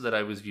sense that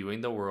I was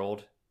viewing the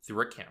world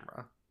through a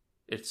camera.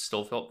 It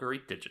still felt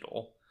very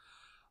digital.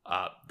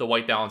 The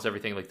white balance,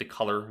 everything, like the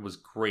color was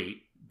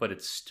great, but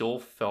it still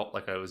felt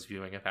like I was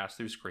viewing a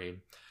pass-through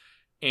screen.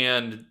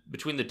 And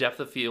between the depth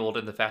of field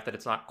and the fact that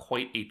it's not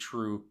quite a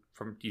true,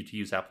 from you to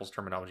use Apple's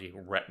terminology,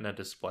 retina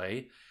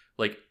display,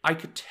 like I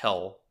could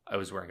tell I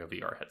was wearing a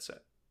VR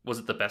headset. Was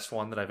it the best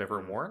one that I've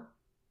ever worn?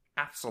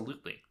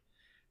 Absolutely.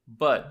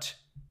 But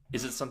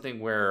is it something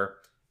where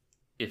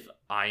if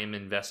I am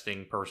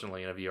investing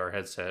personally in a VR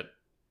headset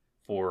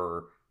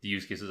for the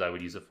use cases I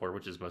would use it for,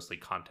 which is mostly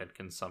content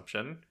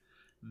consumption,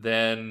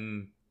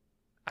 then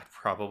I'd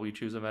probably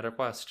choose a Meta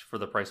Quest for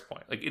the price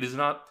point. Like, it is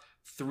not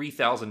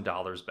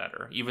 $3,000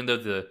 better, even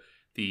though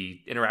the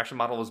interaction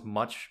model is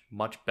much,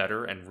 much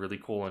better and really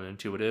cool and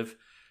intuitive.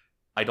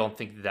 I don't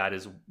think that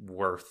is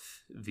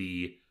worth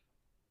the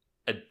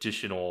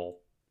additional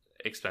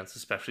expense,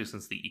 especially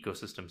since the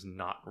ecosystem's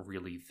not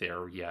really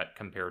there yet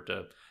compared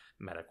to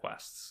Meta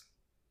Quests.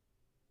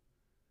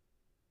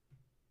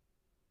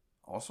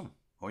 Awesome.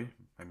 Oh,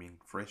 I mean,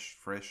 fresh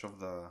of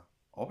the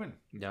oven.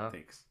 Yeah.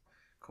 Takes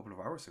a couple of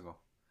hours ago.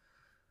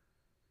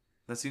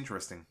 That's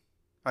interesting.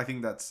 I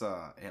think that's,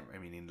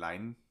 in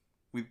line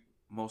with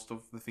most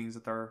of the things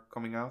that are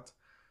coming out.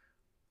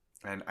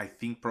 And I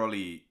think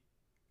probably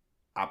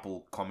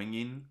Apple coming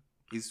in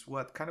is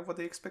what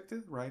they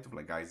expected, right? Of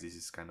like, guys, this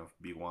is kind of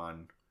big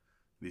one.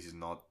 This is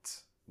not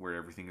where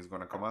everything is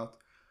going to come out.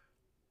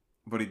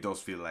 But it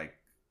does feel like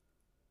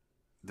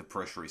the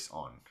pressure is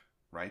on,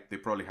 right? They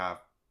probably have,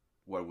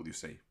 what would you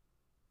say?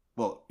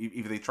 Well,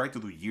 if they try to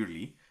do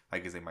yearly, I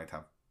guess they might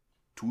have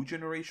 2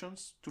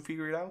 generations to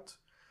figure it out.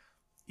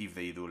 If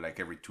they do like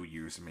every 2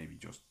 years, maybe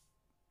just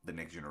the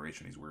next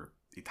generation is where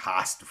it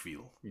has to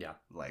feel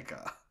like,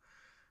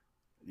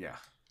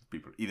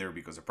 people, either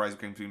because the price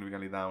came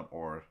significantly down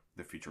or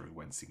the features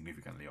went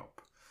significantly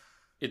up.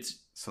 It's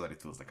so that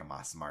it feels like a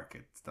mass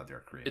market that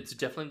they're creating. It's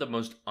definitely the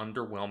most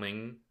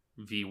underwhelming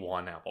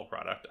V1 Apple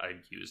product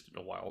I've used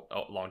in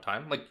a long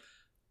time. Like,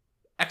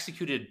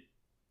 executed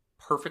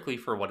perfectly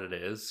for what it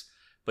is,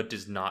 but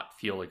does not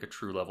feel like a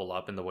true level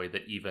up in the way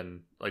that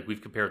even, like,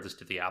 we've compared this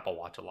to the Apple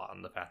Watch a lot,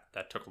 and the fact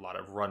that took a lot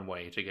of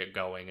runway to get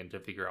going and to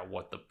figure out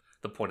what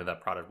the point of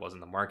that product was in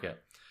the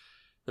market.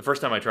 The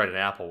first time I tried an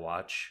Apple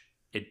Watch,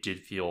 it did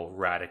feel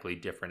radically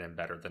different and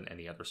better than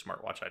any other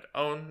smartwatch I'd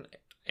own.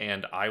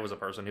 And I was a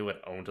person who had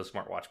owned a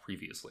smartwatch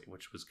previously,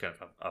 which was kind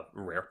of a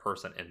rare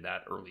person in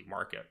that early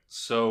market.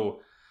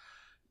 So,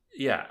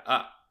 yeah,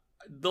 a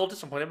little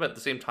disappointed, but at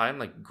the same time,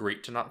 like,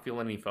 great to not feel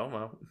any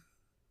FOMO.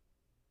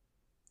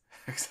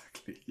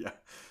 Exactly, yeah.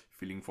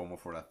 Feeling FOMO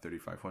for that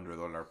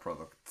 $3,500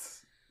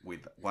 product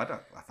with, what,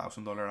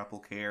 $1,000 Apple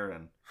Care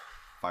and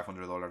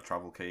 $500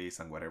 travel case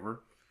and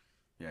whatever.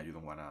 Yeah, you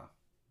don't want to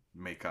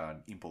make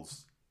an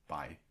impulse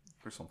buy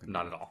or something.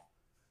 Not at all.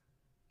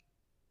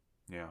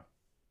 Yeah.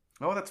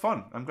 Oh, that's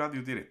fun. I'm glad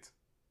you did it.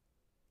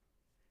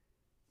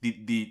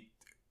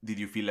 Did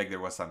you feel like there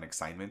was an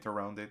excitement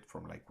around it?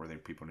 From like, were there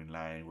people in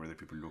line? Were there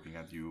people looking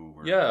at you?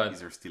 Yeah. Is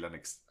there still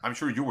I'm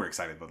sure you were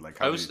excited, but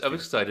like, I was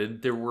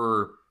excited. There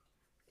were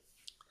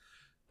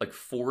like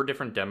 4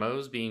 different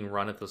demos being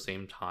run at the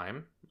same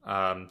time.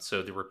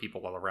 So there were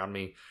people all around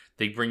me.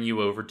 They bring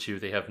you over to,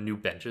 they have new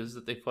benches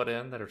that they put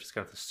in that are just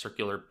kind of the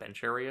circular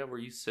bench area where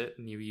you sit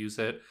and you use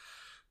it.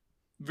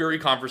 Very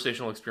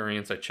conversational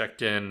experience. I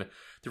checked in.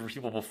 There were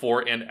people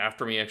before and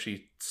after me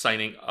actually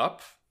signing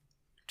up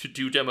to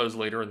do demos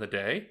later in the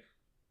day.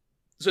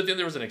 So I think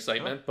there was an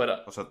excitement,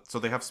 but so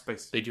they have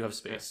space. They do have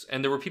space,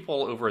 and there were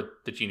people over at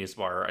the Genius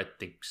Bar, I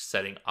think,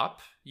 setting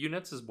up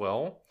units as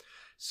well.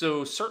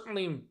 So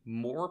certainly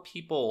more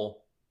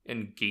people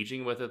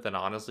engaging with it than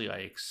honestly I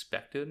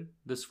expected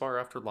this far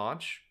after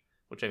launch.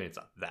 Which, I mean, it's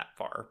not that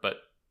far, but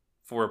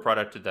for a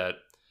product that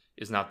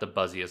is not the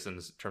buzziest in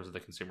terms of the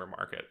consumer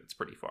market, it's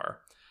pretty far.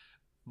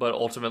 But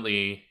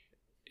ultimately,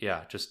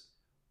 yeah, just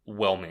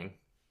whelming.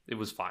 It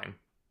was fine.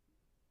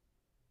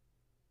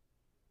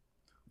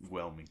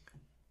 Whelming.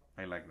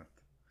 I like that.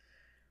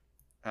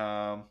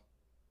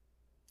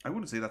 I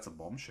wouldn't say that's a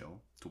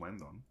bombshell to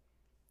end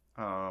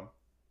on.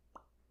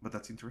 But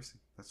that's interesting.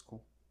 That's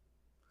cool.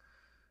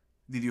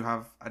 Did you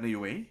have an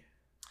AUA?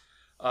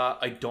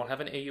 I don't have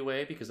an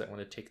AUA because I want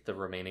to take the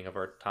remaining of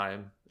our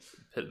time,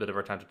 a bit of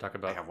our time, to talk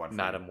about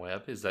Madame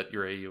Web. Is that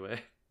your AUA?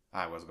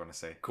 I was going to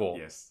say. Cool.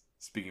 Yes.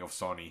 Speaking of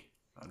Sony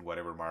and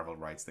whatever Marvel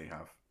rights they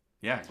have.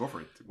 Yeah, go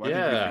for it. What did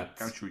you think?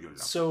 I'm sure you'll love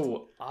it.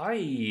 So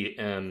I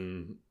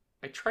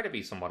try to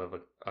be somewhat of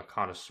a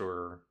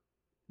connoisseur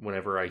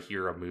whenever I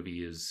hear a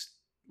movie is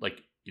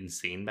like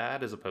insane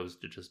bad as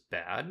opposed to just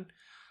bad.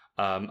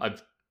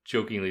 I've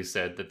jokingly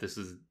said that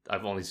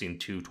I've only seen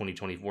 2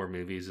 2024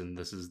 movies, and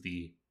this is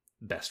the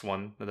best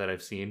one that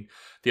I've seen.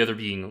 The other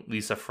being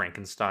Lisa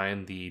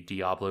Frankenstein, the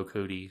Diablo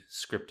Cody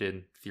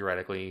scripted,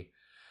 theoretically,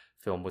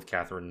 film with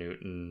Catherine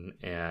Newton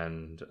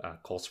and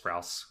Cole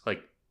Sprouse.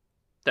 Like,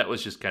 that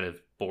was just kind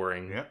of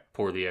boring,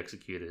 poorly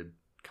executed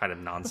kind of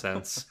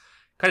nonsense.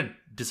 Kind of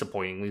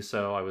disappointingly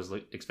so. I was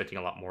expecting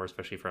a lot more,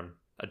 especially from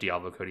a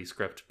Diablo Cody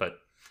script, but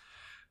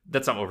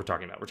that's not what we're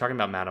talking about. We're talking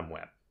about Madame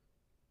Web.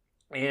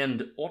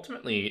 And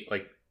ultimately,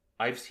 like,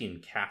 I've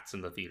seen Cats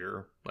in the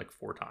theater like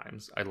 4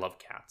 times. I love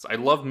Cats. I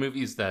love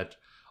movies that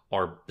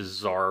are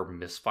bizarre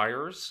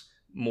misfires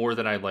more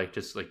than I like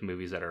just like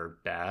movies that are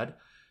bad.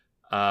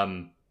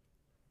 As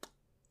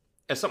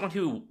someone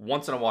who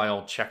once in a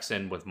while checks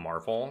in with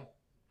Marvel,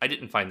 I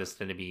didn't find this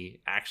to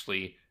be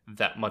actually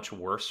that much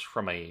worse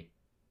from a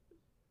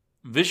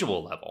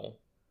visual level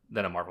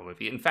than a Marvel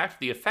movie. In fact,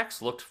 the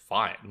effects looked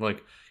fine.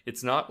 Like,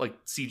 it's not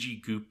like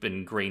CG goop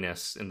and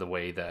grayness in the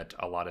way that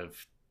a lot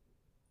of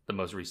the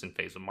most recent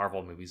phase of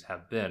Marvel movies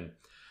have been.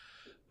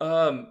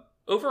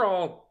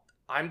 Overall,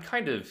 I'm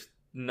kind of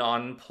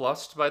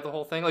nonplussed by the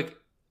whole thing. Like,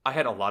 I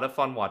had a lot of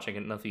fun watching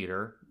it in the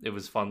theater. It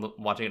was fun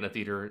watching it in a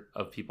theater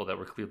of people that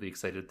were clearly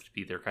excited to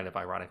be there, kind of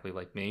ironically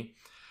like me.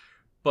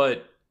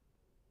 But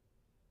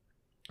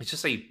it's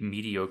just a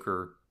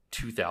mediocre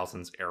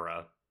 2000s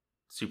era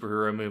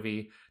superhero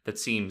movie that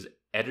seems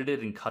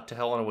edited and cut to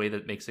hell in a way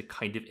that makes it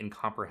kind of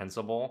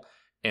incomprehensible.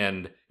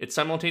 And it's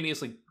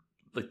simultaneously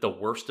like the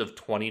worst of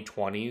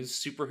 2020's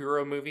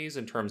superhero movies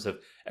in terms of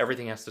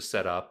everything has to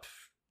set up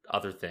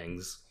other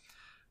things.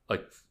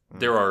 Like,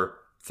 there are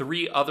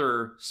 3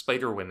 other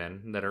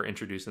Spider-Women that are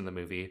introduced in the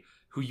movie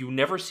who you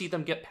never see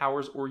them get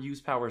powers or use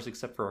powers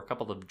except for a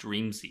couple of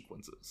dream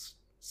sequences.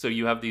 So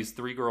you have these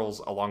 3 girls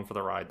along for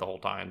the ride the whole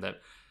time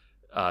that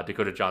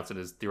Dakota Johnson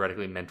is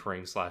theoretically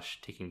mentoring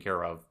 / taking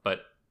care of, but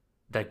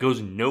that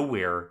goes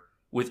nowhere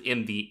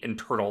within the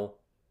internal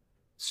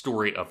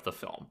story of the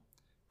film.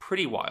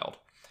 Pretty wild.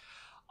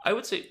 I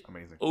would say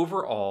Amazing.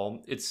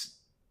 Overall,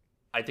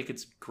 I think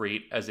it's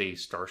great as a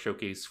star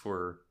showcase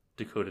for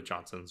Dakota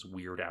Johnson's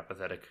weird,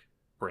 apathetic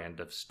brand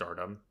of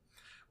stardom.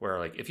 Where,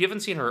 like, if you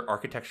haven't seen her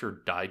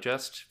Architecture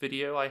Digest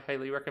video, I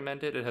highly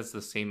recommend it. It has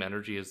the same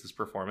energy as this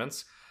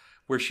performance,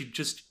 where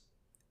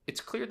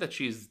it's clear that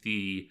she's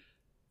the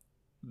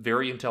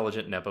very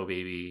intelligent Nepo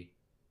baby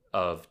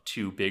of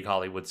 2 big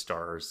Hollywood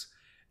stars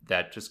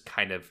that just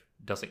kind of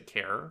doesn't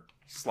care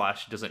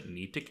 / doesn't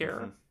need to care.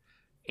 Mm-hmm.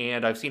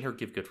 And I've seen her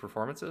give good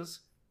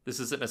performances. This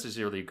isn't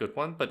necessarily a good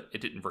one, but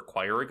it didn't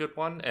require a good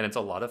one. And it's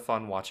a lot of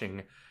fun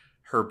watching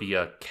her be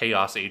a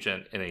chaos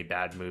agent in a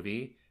bad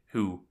movie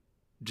who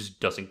just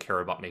doesn't care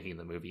about making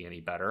the movie any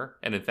better.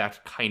 And in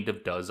fact, kind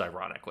of does,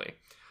 ironically.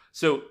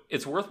 So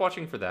it's worth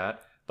watching for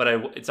that, but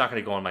it's not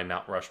going to go on my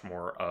Mount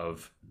Rushmore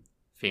of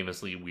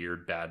famously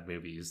weird, bad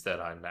movies that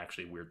I'm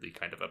actually weirdly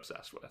kind of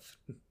obsessed with.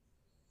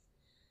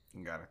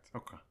 Got it.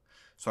 Okay.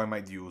 So I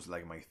might use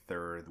like my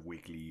 3rd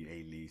weekly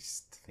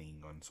A-list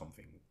thing on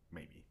something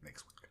maybe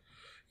next week.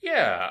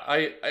 Yeah,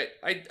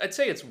 I'd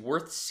say it's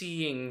worth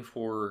seeing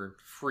for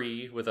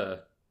free with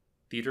a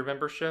theater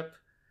membership.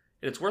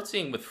 And it's worth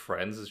seeing with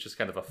friends. It's just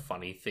kind of a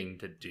funny thing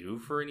to do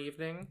for an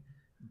evening.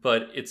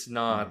 But it's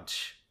not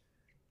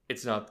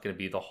going to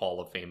be the Hall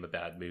of Fame of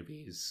bad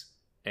movies.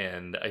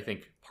 And I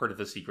think part of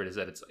the secret is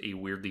that it's a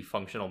weirdly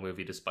functional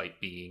movie despite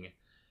being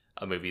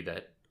a movie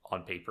that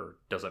on paper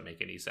doesn't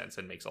make any sense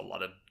and makes a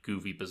lot of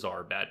goofy,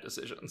 bizarre, bad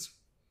decisions.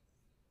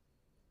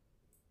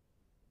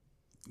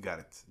 Got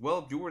it.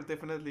 Well, you were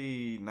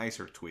definitely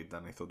nicer to it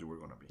than I thought you were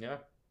going to be. Yeah.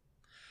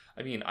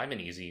 I mean, I'm an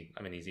easy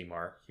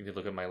mark. If you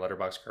look at my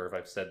Letterboxd curve,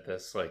 I've said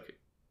this, like,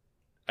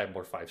 I have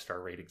more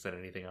 5-star ratings than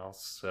anything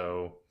else.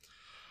 So,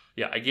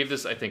 yeah, I gave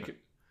this, I think,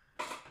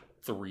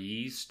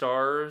 3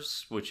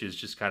 stars, which is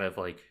just kind of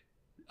like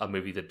a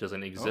movie that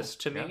doesn't exist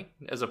to me,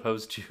 as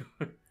opposed to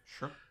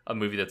a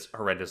movie that's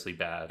horrendously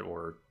bad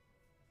or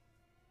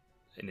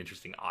an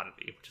interesting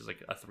oddity, which is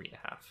like a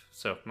 3.5.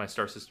 So my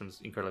star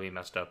system's incredibly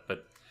messed up,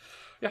 but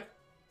yeah,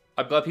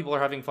 I'm glad people are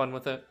having fun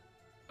with it.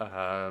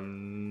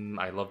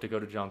 I love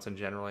Dakota Johnson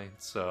generally,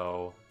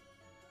 so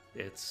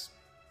it's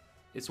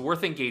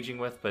worth engaging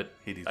with, but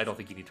I don't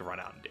think you need to run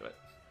out and do it.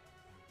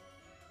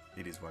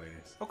 It is what it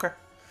is. Okay.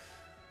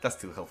 That's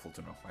still helpful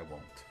to know. I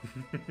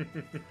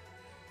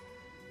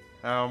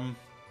won't.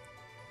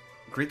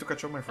 Great to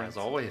catch up, my friends. As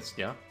always,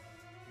 yeah.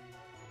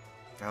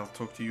 I'll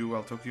talk to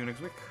you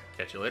next week.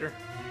 Catch you later.